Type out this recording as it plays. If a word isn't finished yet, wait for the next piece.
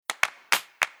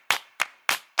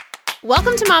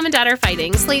Welcome to Mom and Dad Are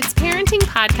Fighting, Slate's parenting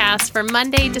podcast for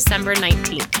Monday, December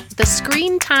 19th, the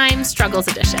Screentime Struggles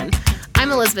Edition. I'm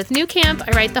Elizabeth Newcamp.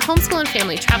 I write the homeschool and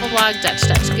family travel blog, Dutch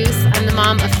Goose. I'm the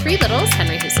mom of three littles,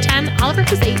 Henry who's 10, Oliver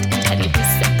who's 8, and Teddy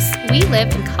who's 6. We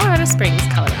live in Colorado Springs,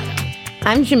 Colorado.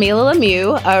 I'm Jamila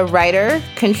Lemieux, a writer,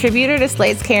 contributor to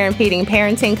Slate's Care and Feeding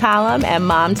parenting column, and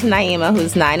mom to Naima,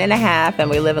 who's 9.5,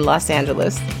 and we live in Los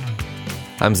Angeles.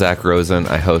 I'm Zach Rosen.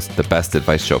 I host the Best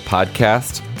Advice Show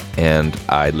podcast, and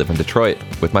I live in Detroit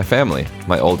with my family.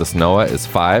 My oldest Noah is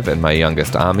 5, and my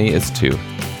youngest Ami is 2.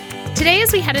 Today,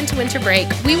 as we head into winter break,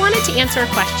 we wanted to answer a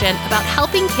question about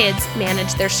helping kids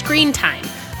manage their screen time.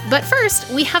 But first,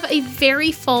 we have a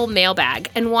very full mailbag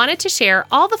and wanted to share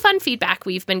all the fun feedback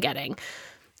we've been getting.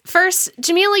 First,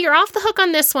 Jamila, you're off the hook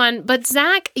on this one, but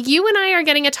Zach, you and I are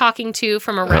getting a talking to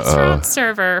from a restaurant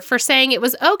server for saying it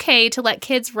was okay to let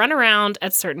kids run around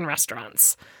at certain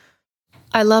restaurants.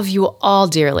 I love you all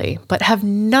dearly, but have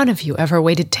none of you ever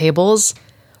waited tables?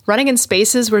 Running in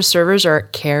spaces where servers are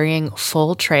carrying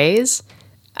full trays?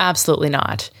 Absolutely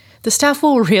not. The staff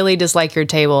will really dislike your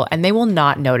table, and they will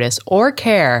not notice or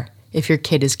care if your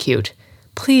kid is cute.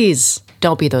 Please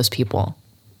don't be those people.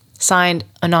 Signed,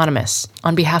 Anonymous,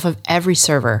 on behalf of every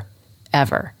server,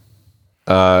 ever.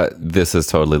 This is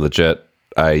totally legit.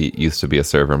 I used to be a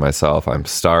server myself. I'm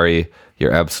sorry.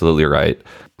 You're absolutely right.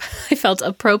 I felt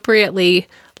appropriately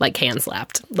like hand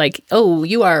slapped. Like, oh,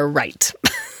 you are right.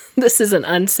 This isn't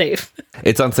unsafe.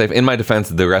 It's unsafe. In my defense,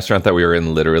 the restaurant that we were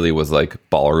in literally was like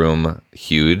ballroom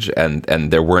huge, and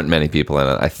there weren't many people in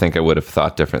it. I think I would have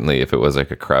thought differently if it was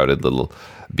like a crowded little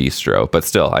bistro. But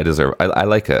still, I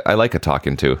like a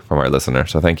talking to from our listener.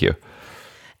 So thank you.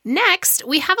 Next,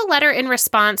 we have a letter in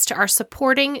response to our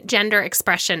Supporting Gender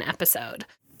Expression episode.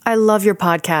 I love your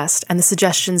podcast and the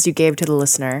suggestions you gave to the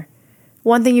listener.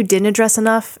 One thing you didn't address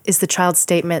enough is the child's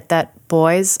statement that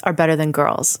boys are better than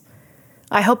girls.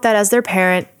 I hope that as their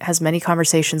parent has many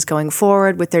conversations going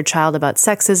forward with their child about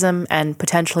sexism and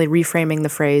potentially reframing the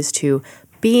phrase to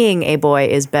being a boy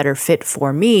is better fit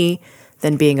for me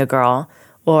than being a girl,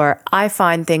 or I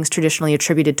find things traditionally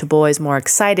attributed to boys more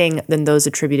exciting than those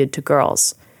attributed to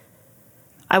girls.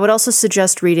 I would also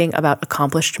suggest reading about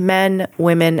accomplished men,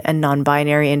 women, and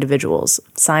non-binary individuals,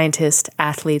 scientists,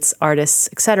 athletes, artists,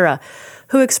 etc.,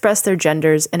 who express their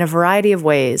genders in a variety of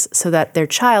ways so that their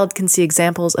child can see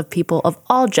examples of people of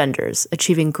all genders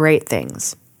achieving great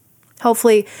things.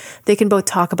 Hopefully, they can both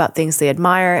talk about things they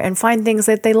admire and find things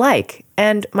that they like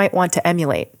and might want to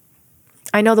emulate.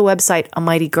 I know the website A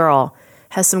Mighty Girl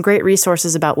has some great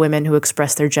resources about women who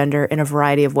express their gender in a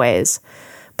variety of ways,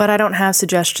 but I don't have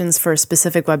suggestions for a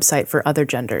specific website for other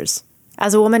genders.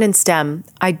 As a woman in STEM,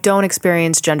 I don't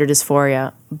experience gender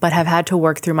dysphoria, but have had to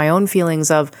work through my own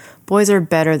feelings of boys are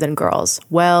better than girls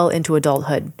well into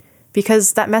adulthood,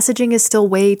 because that messaging is still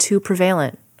way too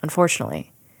prevalent,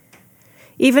 unfortunately.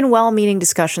 Even well-meaning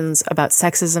discussions about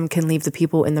sexism can leave the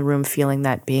people in the room feeling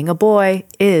that being a boy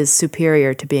is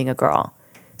superior to being a girl.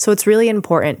 So it's really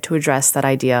important to address that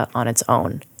idea on its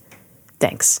own.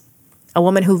 Thanks. A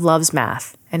woman who loves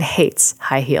math and hates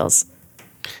high heels.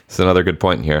 It's another good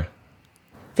point here.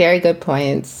 Very good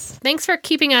points. Thanks for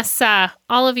keeping us,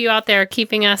 all of you out there,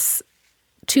 keeping us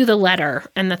to the letter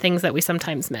and the things that we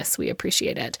sometimes miss. We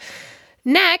appreciate it.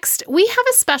 Next, we have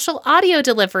a special audio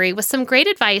delivery with some great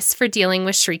advice for dealing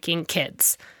with shrieking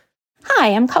kids. Hi,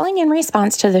 I'm calling in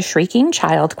response to the shrieking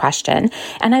child question,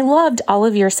 and I loved all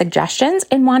of your suggestions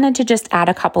and wanted to just add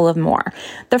a couple of more.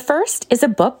 The first is a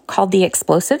book called The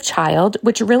Explosive Child,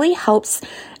 which really helps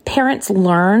parents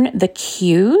learn the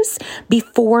cues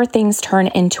before things turn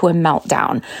into a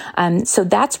meltdown. So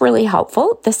that's really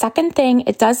helpful. The second thing,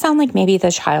 it does sound like maybe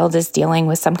the child is dealing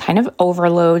with some kind of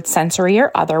overload, sensory or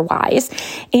otherwise,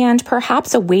 and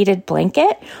perhaps a weighted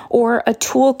blanket or a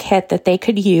toolkit that they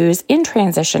could use in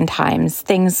transition times.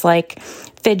 Things like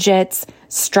fidgets,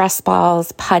 stress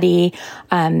balls, putty,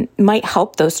 might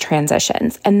help those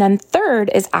transitions. And then third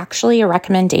is actually a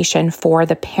recommendation for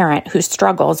the parent who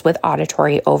struggles with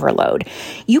auditory overload.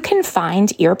 You can find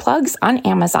earplugs on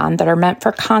Amazon that are meant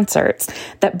for concerts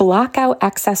that block out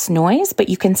excess noise, but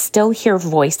you can still hear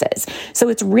voices. So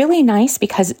it's really nice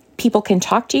because people can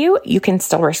talk to you, you can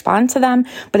still respond to them,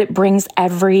 but it brings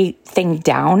everything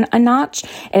down a notch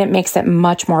and it makes it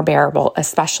much more bearable,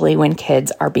 especially when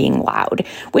kids are being loud,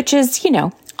 which is,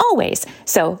 always.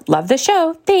 So love the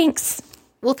show. Thanks.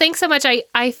 Well, thanks so much.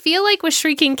 I feel like with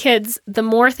shrieking kids, the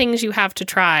more things you have to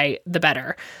try, the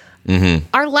better. Mm-hmm.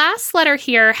 Our last letter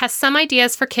here has some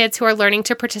ideas for kids who are learning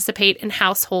to participate in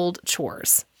household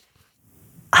chores.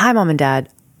 Hi, Mom and Dad.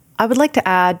 I would like to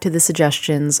add to the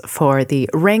suggestions for the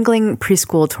Wrangling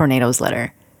Preschool Tornadoes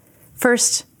letter.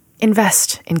 First,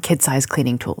 invest in kid-sized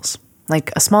cleaning tools,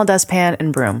 like a small dustpan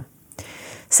and broom.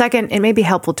 Second, it may be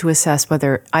helpful to assess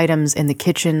whether items in the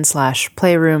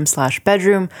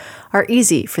kitchen/playroom/bedroom are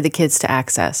easy for the kids to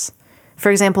access.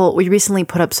 For example, we recently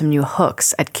put up some new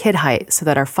hooks at kid height so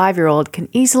that our 5-year-old can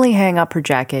easily hang up her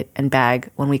jacket and bag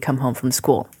when we come home from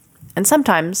school. And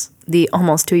sometimes the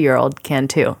almost 2-year-old can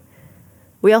too.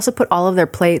 We also put all of their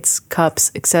plates,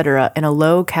 cups, etc. in a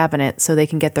low cabinet so they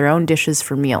can get their own dishes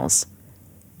for meals.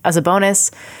 As a bonus,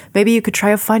 maybe you could try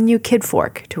a fun new kid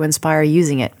fork to inspire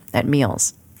using it at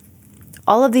meals.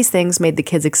 All of these things made the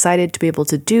kids excited to be able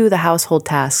to do the household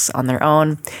tasks on their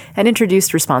own and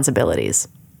introduced responsibilities.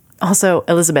 Also,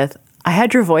 Elizabeth, I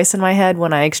had your voice in my head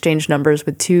when I exchanged numbers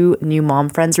with 2 new mom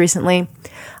friends recently.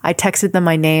 I texted them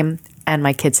my name and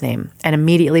my kid's name and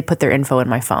immediately put their info in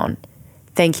my phone.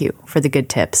 Thank you for the good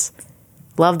tips.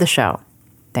 Love the show.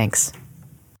 Thanks.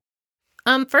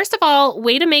 First of all,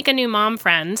 way to make a new mom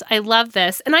friend. I love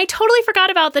this. And I totally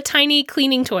forgot about the tiny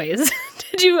cleaning toys.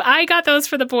 Did you? I got those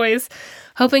for the boys,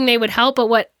 hoping they would help. But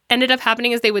what ended up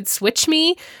happening is they would switch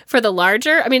me for the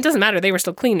larger. I mean, it doesn't matter. They were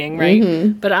still cleaning, right?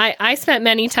 Mm-hmm. But I spent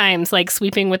many times like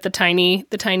sweeping with the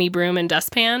tiny broom and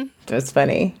dustpan. That's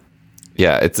funny.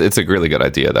 Yeah, it's a really good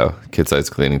idea, though.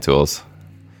 Kid-sized cleaning tools.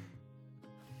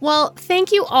 Well,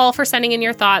 thank you all for sending in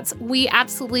your thoughts. We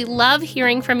absolutely love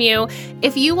hearing from you.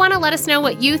 If you want to let us know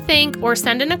what you think or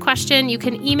send in a question, you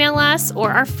can email us,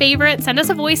 or our favorite, send us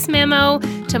a voice memo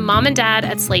to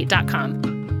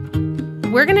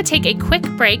momanddad@slate.com. We're going to take a quick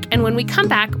break, and when we come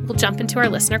back, we'll jump into our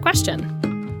listener question.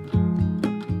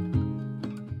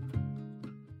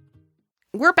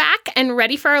 We're back and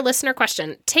ready for our listener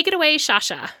question. Take it away,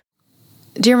 Shasha.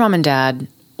 Dear Mom and Dad,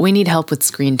 we need help with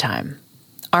screen time.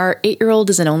 Our 8-year-old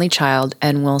is an only child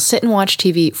and will sit and watch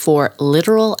TV for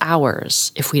literal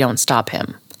hours if we don't stop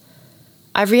him.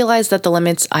 I've realized that the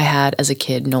limits I had as a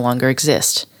kid no longer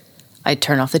exist. I'd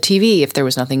turn off the TV if there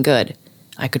was nothing good.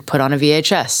 I could put on a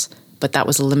VHS, but that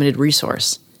was a limited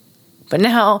resource. But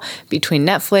now, between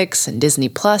Netflix and Disney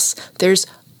Plus, there's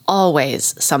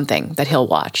always something that he'll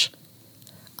watch.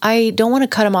 I don't want to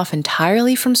cut him off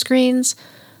entirely from screens.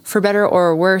 For better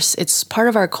or worse, it's part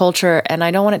of our culture, and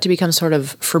I don't want it to become sort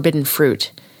of forbidden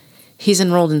fruit. He's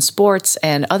enrolled in sports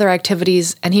and other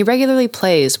activities, and he regularly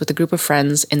plays with a group of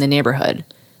friends in the neighborhood.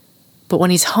 But when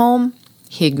he's home,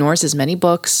 he ignores his many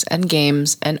books and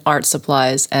games and art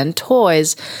supplies and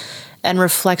toys and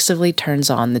reflexively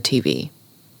turns on the TV.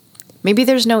 Maybe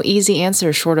there's no easy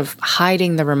answer short of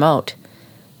hiding the remote.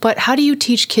 But how do you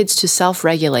teach kids to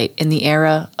self-regulate in the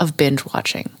era of binge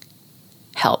watching?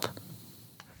 Help.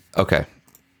 Okay.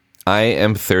 I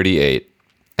am 38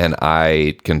 and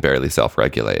I can barely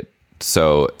self-regulate.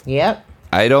 So Yep.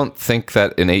 I don't think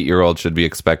that an 8-year-old should be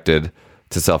expected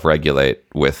to self-regulate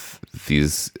with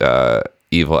these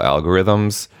evil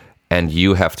algorithms, and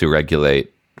you have to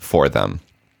regulate for them.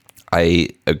 I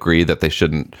agree that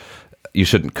you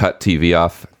shouldn't cut TV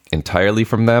off entirely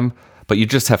from them, but you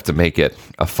just have to make it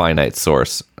a finite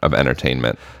source of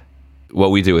entertainment.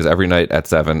 What we do is every night at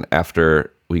 7,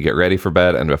 after we get ready for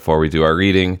bed and before we do our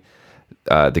reading,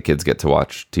 the kids get to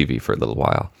watch TV for a little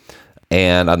while.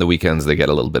 And on the weekends, they get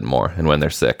a little bit more. And when they're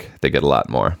sick, they get a lot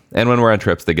more. And when we're on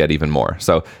trips, they get even more.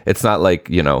 So it's not like,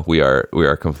 we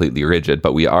are completely rigid,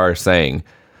 but we are saying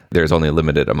there's only a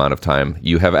limited amount of time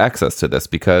you have access to this,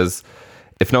 because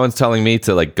if no one's telling me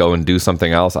to go and do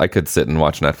something else, I could sit and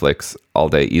watch Netflix all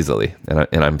day easily.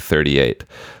 And I'm 38.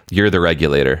 You're the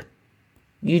regulator.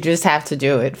 You just have to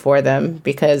do it for them,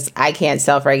 because I can't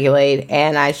self-regulate,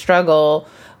 and I struggle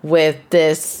with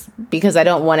this because I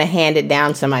don't want to hand it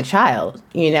down to my child,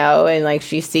 and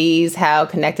she sees how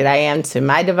connected I am to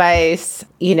my device.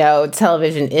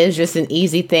 Television is just an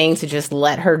easy thing to just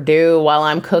let her do while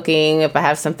I'm cooking, if I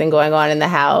have something going on in the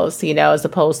house, as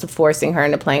opposed to forcing her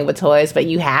into playing with toys. But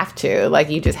you have to,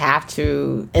 you just have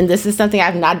to. And this is something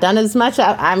I've not done as much.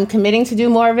 I'm committing to do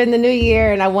more of it in the new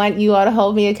year, and I want you all to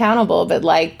hold me accountable. But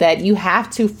that you have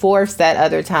to force that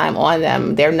other time on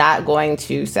them. They're not going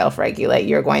to self-regulate.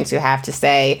 You're going to have to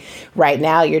say, right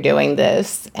now you're doing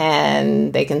this,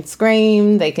 and they can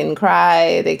scream, they can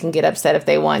cry, they can get upset if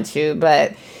they want to,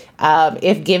 but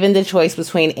if given the choice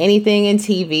between anything and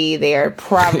TV, they are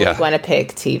probably going to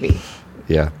pick TV.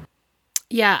 Yeah.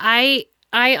 Yeah, I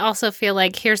also feel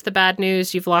like here's the bad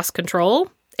news: you've lost control,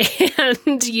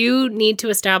 and you need to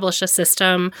establish a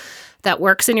system that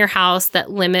works in your house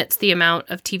that limits the amount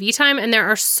of TV time. And there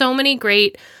are so many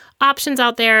great options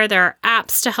out there. There are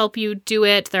apps to help you do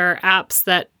it. There are apps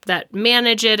that that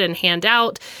manage it and hand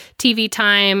out TV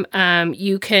time.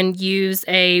 You can use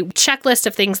a checklist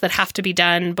of things that have to be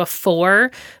done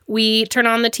before we turn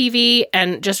on the TV,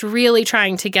 and just really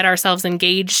trying to get ourselves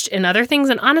engaged in other things.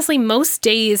 And honestly, most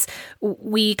days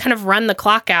we kind of run the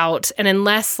clock out. And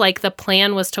unless like the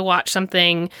plan was to watch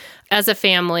something as a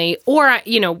family, or, I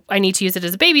need to use it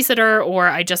as a babysitter, or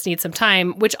I just need some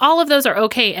time, which all of those are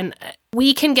okay. And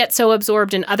we can get so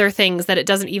absorbed in other things that it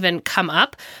doesn't even come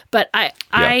up. But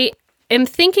I am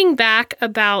thinking back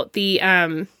about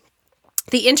the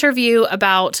interview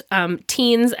about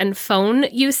teens and phone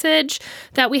usage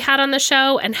that we had on the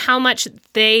show, and how much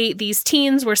these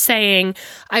teens were saying,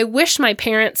 I wish my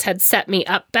parents had set me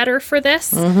up better for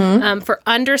this, for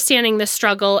understanding the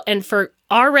struggle, and for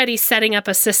already setting up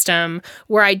a system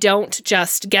where I don't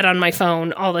just get on my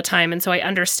phone all the time. And so I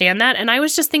understand that. And I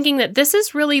was just thinking that this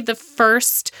is really the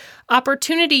first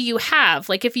opportunity you have.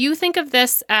 Like, if you think of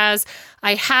this as,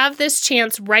 I have this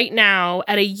chance right now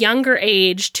at a younger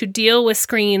age to deal with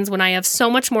screens when I have so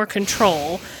much more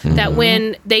control, that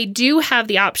when they do have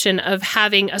the option of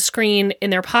having a screen in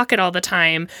their pocket all the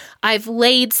time, I've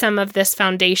laid some of this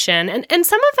foundation. And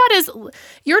some of that is,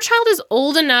 your child is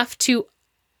old enough to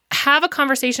have a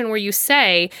conversation where you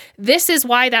say, this is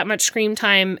why that much screen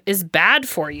time is bad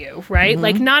for you, right?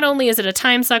 Like, not only is it a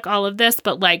time suck, all of this,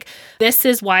 but like, this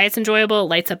is why it's enjoyable. It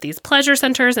lights up these pleasure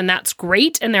centers, and that's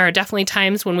great. And there are definitely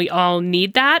times when we all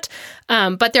need that.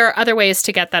 But there are other ways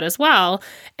to get that as well.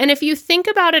 And if you think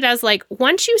about it as like,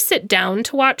 once you sit down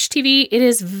to watch TV, it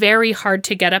is very hard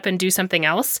to get up and do something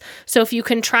else. So if you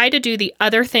can try to do the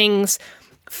other things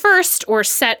first, or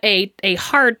set a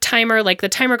hard timer, like the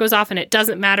timer goes off and it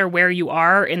doesn't matter where you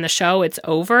are in the show, it's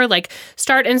over. Like,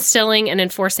 start instilling and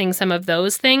enforcing some of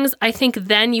those things. I think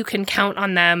then you can count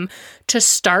on them to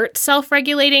start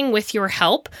self-regulating with your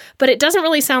help. But it doesn't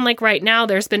really sound like right now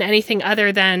there's been anything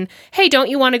other than, hey, don't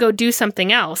you want to go do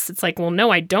something else? It's like, well,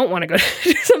 no, I don't want to go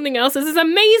do something else. This is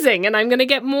amazing. And I'm going to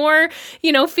get more,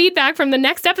 feedback from the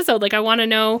next episode. Like, I want to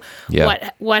know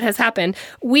what has happened.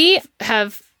 We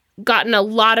have gotten a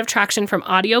lot of traction from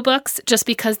audiobooks just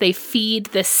because they feed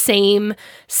the same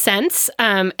sense,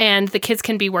 and the kids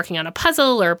can be working on a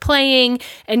puzzle or playing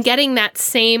and getting that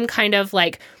same kind of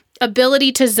like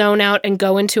ability to zone out and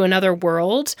go into another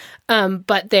world,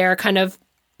 but they're kind of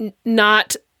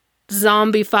not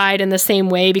zombified in the same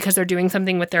way because they're doing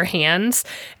something with their hands.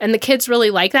 And the kids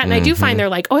really like that. And I do find they're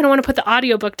like, oh, I don't want to put the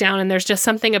audiobook down. And there's just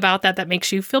something about that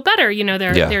makes you feel better.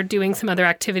 They're doing some other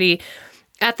activity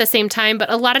at the same time. But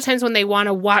a lot of times when they want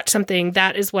to watch something,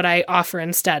 that is what I offer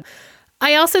instead.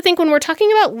 I also think when we're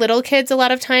talking about little kids, a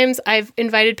lot of times I've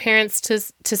invited parents to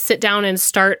sit down and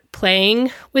start playing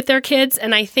with their kids.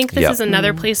 And I think this is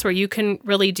another place where you can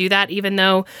really do that, even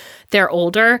though they're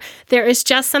older. There is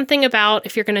just something about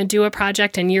if you're going to do a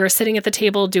project and you're sitting at the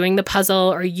table doing the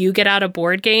puzzle, or you get out a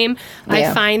board game,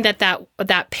 I find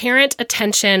that parent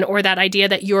attention, or that idea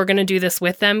that you're going to do this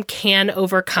with them, can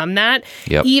overcome that.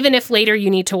 Even if later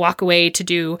you need to walk away to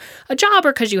do a job,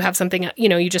 or because you have something,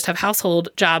 you just have household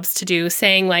jobs to do,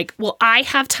 saying like, well, I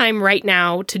have time right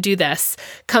now to do this.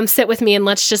 Come sit with me and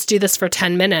let's just do this for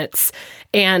 10 minutes.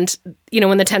 And,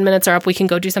 when the 10 minutes are up, we can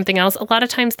go do something else. A lot of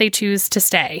times they choose to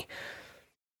stay.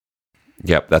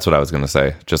 Yep, that's what I was going to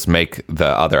say. Just make the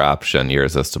other option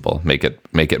irresistible. Make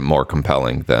it more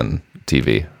compelling than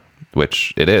TV,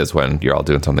 which it is when you're all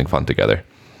doing something fun together.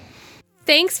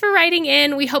 Thanks for writing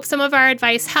in. We hope some of our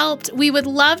advice helped. We would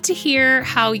love to hear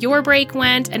how your break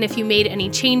went and if you made any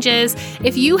changes.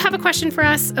 If you have a question for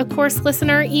us, of course,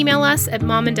 listener, email us at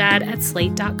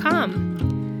momanddad@slate.com.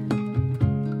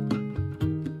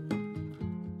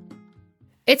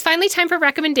 It's finally time for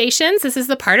recommendations. This is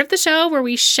the part of the show where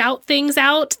we shout things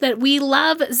out that we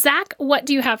love. Zach, what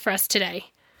do you have for us today?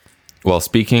 Well,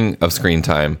 speaking of screen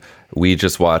time, we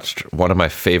just watched one of my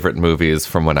favorite movies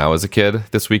from when I was a kid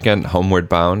this weekend, Homeward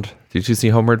Bound. Did you see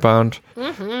Homeward Bound?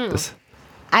 Mm-hmm.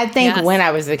 I think when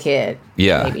I was a kid.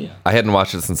 Yeah. Maybe. I hadn't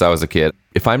watched it since I was a kid.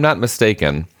 If I'm not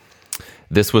mistaken,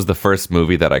 this was the first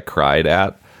movie that I cried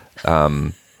at.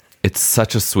 It's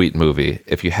such a sweet movie.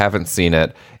 If you haven't seen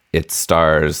it, it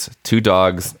stars two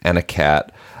dogs and a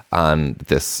cat on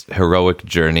this heroic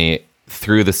journey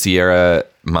through the Sierra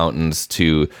Mountains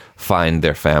to find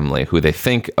their family, who they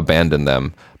think abandoned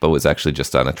them, but was actually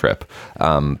just on a trip.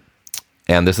 And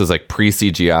this is like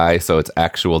pre-CGI, so it's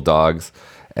actual dogs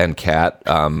and cat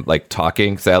like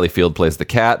talking. Sally Field plays the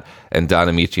cat, and Don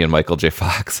Amici and Michael J.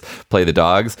 Fox play the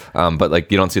dogs. But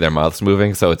like you don't see their mouths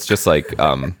moving, so it's just like,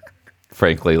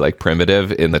 frankly, like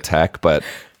primitive in the tech, but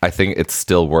I think it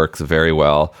still works very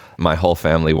well. My whole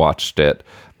family watched it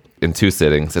in 2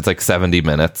 sittings. It's like 70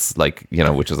 minutes, like,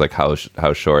 which is like how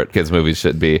short kids movies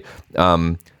should be.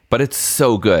 But it's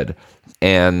so good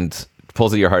and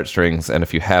pulls at your heartstrings. And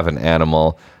if you have an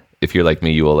animal, if you're like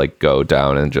me, you will like go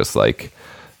down and just like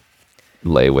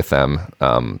lay with them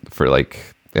for like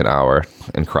an hour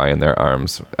and cry in their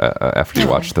arms after you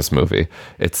watch this movie.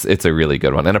 It's a really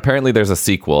good one. And apparently there's a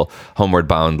sequel, Homeward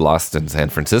Bound Lost in San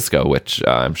Francisco, which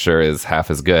I'm sure is half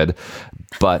as good.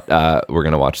 But we're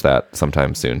going to watch that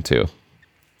sometime soon, too.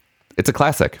 It's a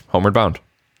classic, Homeward Bound.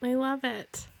 I love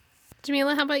it.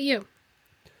 Jamila, how about you?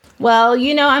 Well,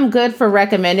 I'm good for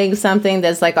recommending something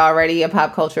that's like already a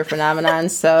pop culture phenomenon,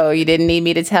 so you didn't need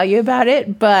me to tell you about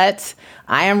it. But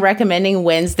I am recommending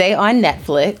Wednesday on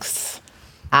Netflix.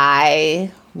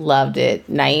 I loved it.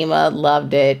 Naima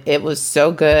loved it. It was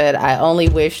so good. I only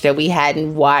wish that we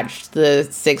hadn't watched the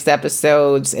 6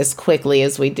 episodes as quickly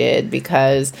as we did,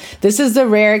 because this is the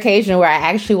rare occasion where I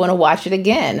actually want to watch it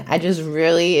again. I just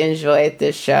really enjoyed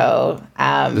this show.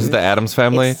 This is the Addams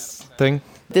Family thing?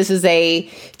 This is a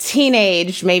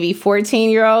teenage, maybe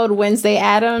 14-year-old Wednesday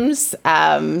Addams.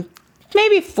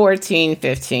 Maybe 14,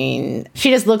 15.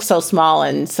 She just looks so small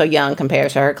and so young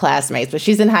compared to her classmates. But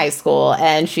she's in high school,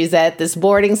 and she's at this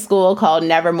boarding school called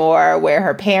Nevermore, where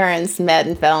her parents met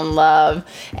and fell in love.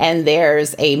 And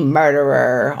there's a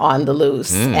murderer on the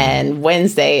loose. And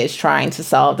Wednesday is trying to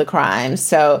solve the crime.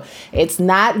 So it's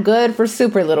not good for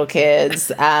super little kids.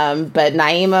 But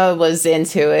Naima was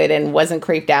into it and wasn't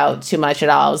creeped out too much at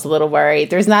all. I was a little worried.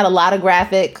 There's not a lot of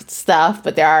graphic stuff,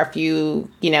 but there are a few,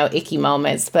 icky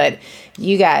moments. But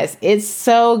you guys, it's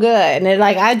so good. And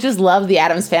I just love the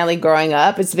Addams Family growing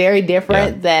up. It's very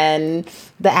different than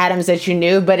the Addams that you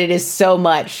knew, but it is so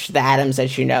much the Addams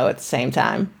that you know at the same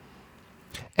time.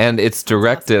 And it's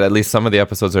directed, at least some of the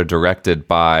episodes are directed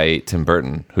by Tim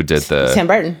Burton, who did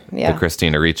the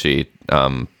Christina Ricci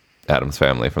Addams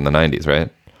Family from the 90s, right?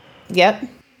 Yep.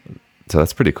 So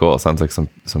that's pretty cool. Sounds like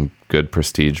some good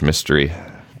prestige mystery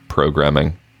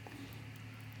programming.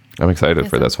 I'm excited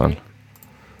for this one.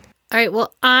 All right,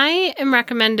 well, I am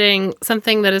recommending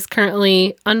something that is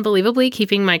currently unbelievably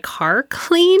keeping my car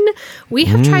clean. We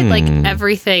have tried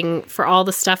everything for all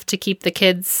the stuff to keep the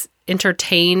kids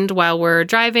entertained while we're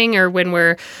driving or when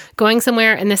we're going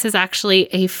somewhere. And this is actually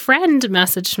a friend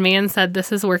messaged me and said,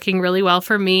 this is working really well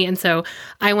for me. And so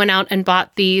I went out and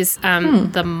bought these,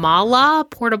 the Mala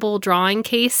portable drawing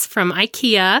case from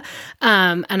IKEA.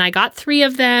 And I got 3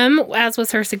 of them, as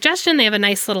was her suggestion. They have a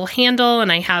nice little handle,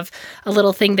 and I have a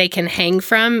little thing they can hang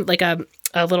from, like a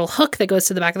little hook that goes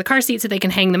to the back of the car seat so they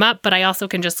can hang them up. But I also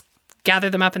can just gather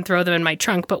them up and throw them in my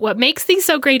trunk. But what makes these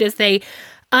so great is they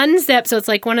unzip. So it's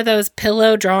like one of those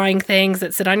pillow drawing things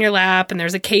that sit on your lap, and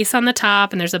there's a case on the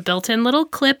top, and there's a built-in little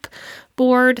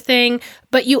clipboard thing.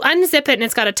 But you unzip it, and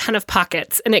it's got a ton of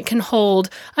pockets, and it can hold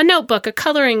a notebook, a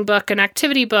coloring book, an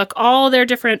activity book, all their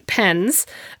different pens.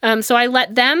 So I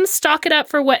let them stock it up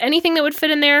for anything that would fit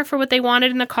in there for what they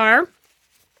wanted in the car.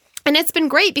 And it's been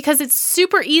great because it's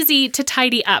super easy to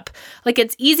tidy up.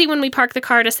 It's easy when we park the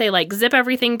car to say, zip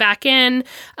everything back in.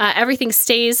 Everything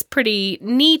stays pretty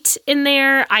neat in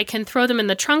there. I can throw them in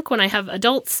the trunk when I have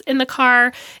adults in the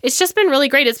car. It's just been really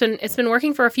great. It's been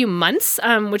working for a few months,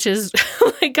 which is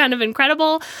kind of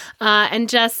incredible. And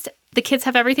just the kids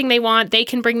have everything they want. They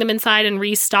can bring them inside and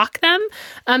restock them.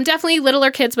 Definitely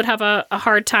littler kids would have a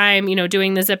hard time,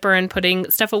 doing the zipper and putting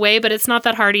stuff away, but it's not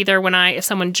that hard either if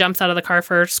someone jumps out of the car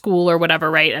for school or whatever,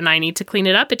 right, and I need to clean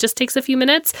it up. It just takes a few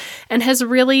minutes and has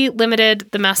really limited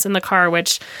the mess in the car,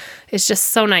 which is just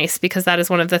so nice because that is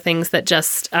one of the things that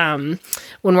just, when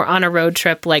we're on a road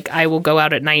trip, I will go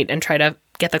out at night and try to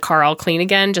get the car all clean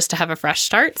again just to have a fresh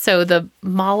start. So the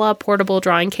Mala portable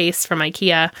drawing case from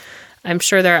IKEA, I'm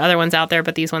sure there are other ones out there,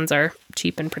 but these ones are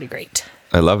cheap and pretty great.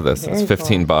 I love this. It's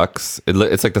 $15.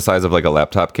 It's like the size of a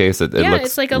laptop case. It looks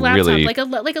it's like a laptop, really like a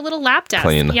little lap desk.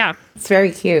 Clean. Yeah, it's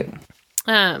very cute.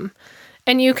 And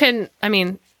you can,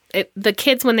 the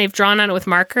kids, when they've drawn on it with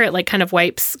marker, it kind of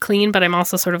wipes clean. But I'm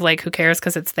also sort of who cares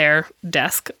because it's their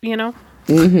desk.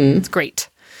 It's great.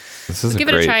 This is give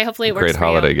it a try. Hopefully, it works. Great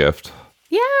holiday gift.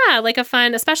 Yeah, a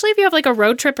fun, especially if you have a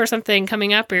road trip or something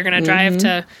coming up, or you're going to drive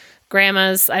to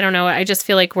grandma's. I don't know. I just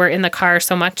feel like we're in the car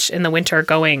so much in the winter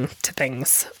going to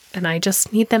things. And I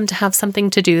just need them to have something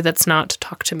to do that's not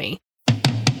talk to me.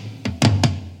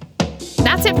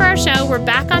 That's it for our show. We're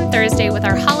back on Thursday with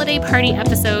our holiday party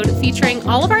episode featuring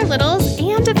all of our littles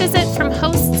and a visit from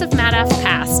hosts of Mad F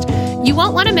Past. You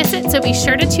won't want to miss it, so be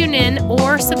sure to tune in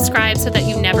or subscribe so that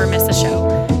you never miss a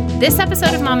show. This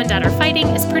episode of Mom and Dad Are Fighting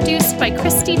is produced by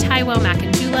Christy Taiwo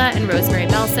Macandula and Rosemary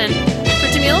Belson.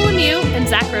 For Jamila Lemieux and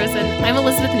Zach Rosen, I'm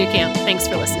Elizabeth Newcamp. Thanks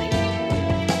for listening.